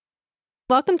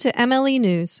Welcome to MLE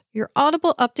News, your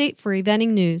audible update for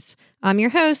eventing news. I'm your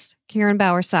host, Karen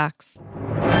Bauer-Sachs.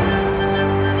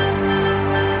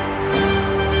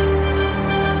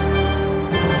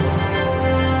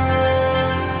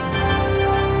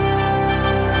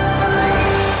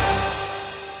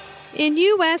 In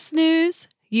U.S. news,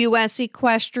 U.S.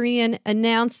 Equestrian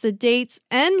announced the dates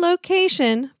and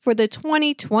location for the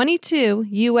 2022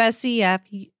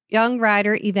 USEF Young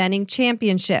Rider Eventing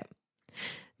Championship.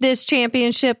 This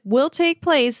championship will take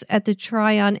place at the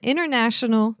Tryon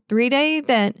International 3-day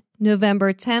event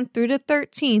November 10th through the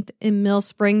 13th in Mill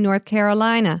Spring, North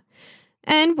Carolina,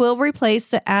 and will replace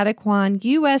the Adequan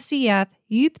USEF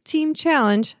Youth Team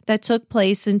Challenge that took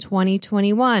place in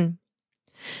 2021.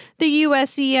 The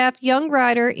USEF Young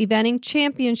Rider Eventing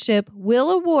Championship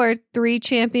will award 3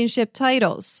 championship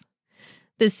titles: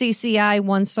 the CCI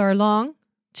 1-star long,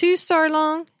 2-star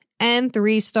long, and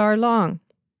 3-star long.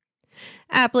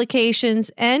 Applications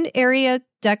and area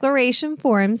declaration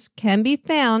forms can be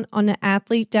found on the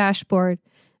athlete dashboard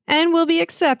and will be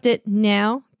accepted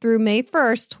now through May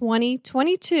 1st,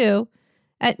 2022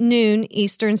 at noon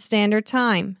Eastern Standard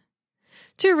Time.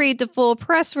 To read the full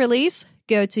press release,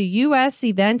 go to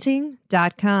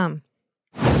useventing.com.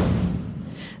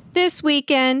 This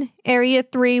weekend, Area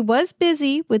 3 was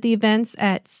busy with events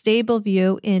at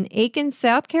Stableview in Aiken,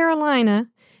 South Carolina,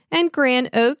 and Grand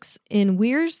Oaks in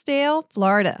Weirsdale,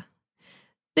 Florida.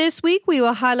 This week, we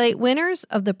will highlight winners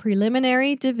of the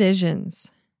preliminary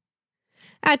divisions.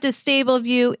 At the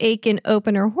Stableview Aiken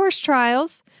Opener Horse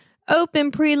Trials,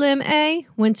 Open Prelim A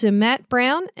went to Matt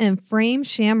Brown and Frame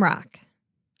Shamrock.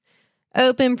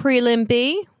 Open Prelim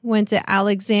B went to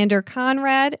Alexander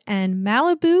Conrad and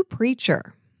Malibu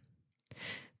Preacher.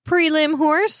 Prelim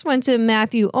Horse went to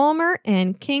Matthew Ulmer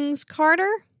and Kings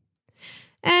Carter.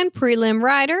 And Prelim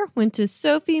Rider went to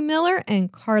Sophie Miller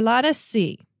and Carlotta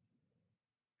C.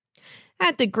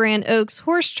 At the Grand Oaks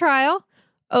Horse Trial,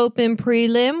 Open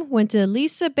Prelim went to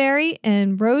Lisa Berry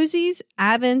and Rosie's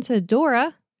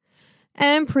Aventadora.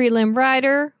 And Prelim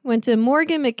Rider went to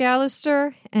Morgan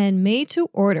McAllister and Made to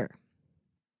Order.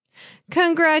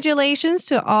 Congratulations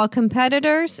to all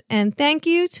competitors, and thank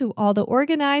you to all the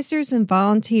organizers and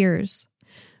volunteers.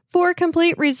 For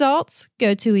complete results,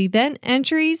 go to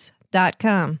evententries.com.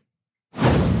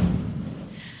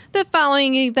 The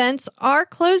following events are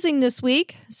closing this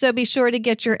week, so be sure to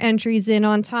get your entries in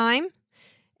on time.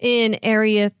 In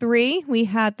Area 3, we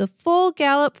had the Full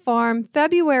Gallop Farm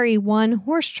February 1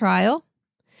 Horse Trial,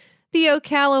 the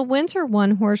Ocala Winter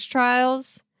 1 Horse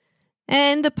Trials,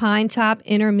 and the Pine Top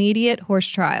Intermediate Horse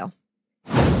Trial.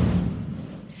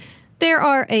 There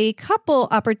are a couple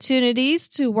opportunities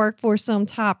to work for some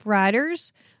top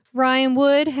riders. Ryan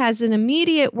Wood has an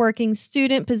immediate working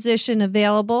student position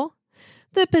available.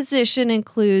 The position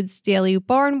includes daily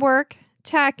barn work,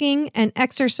 tacking, and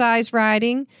exercise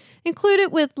riding,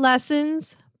 included with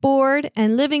lessons, board,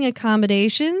 and living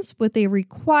accommodations with a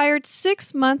required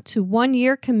 6-month to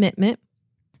 1-year commitment.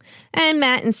 And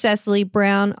Matt and Cecily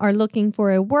Brown are looking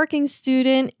for a working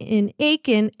student in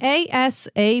Aiken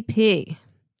ASAP.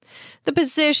 The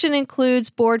position includes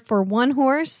board for 1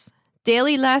 horse,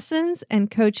 daily lessons and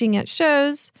coaching at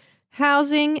shows,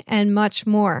 housing, and much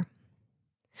more.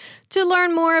 To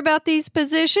learn more about these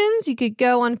positions, you could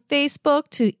go on Facebook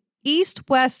to East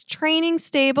West Training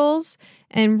Stables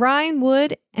and Ryan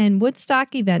Wood and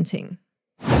Woodstock Eventing.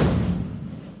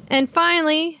 And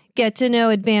finally, get to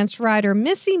know advanced rider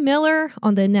Missy Miller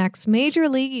on the next Major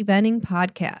League Eventing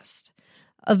podcast.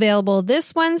 Available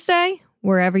this Wednesday,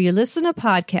 wherever you listen to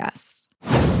podcasts.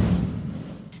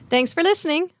 Thanks for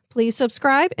listening. Please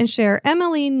subscribe and share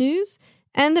MLE News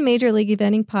and the Major League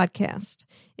Eventing podcast.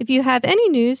 If you have any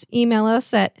news, email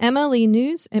us at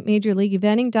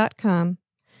mlenews@majorleagueeventing.com.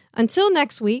 Until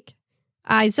next week,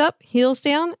 eyes up, heels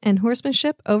down, and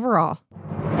horsemanship overall.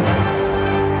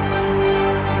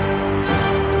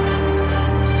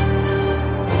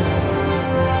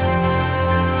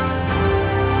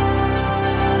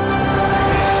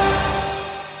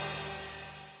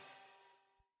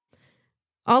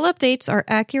 All updates are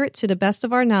accurate to the best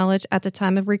of our knowledge at the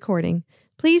time of recording.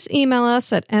 Please email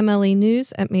us at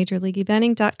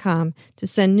mlenews@majorleagueeventing.com to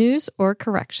send news or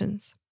corrections.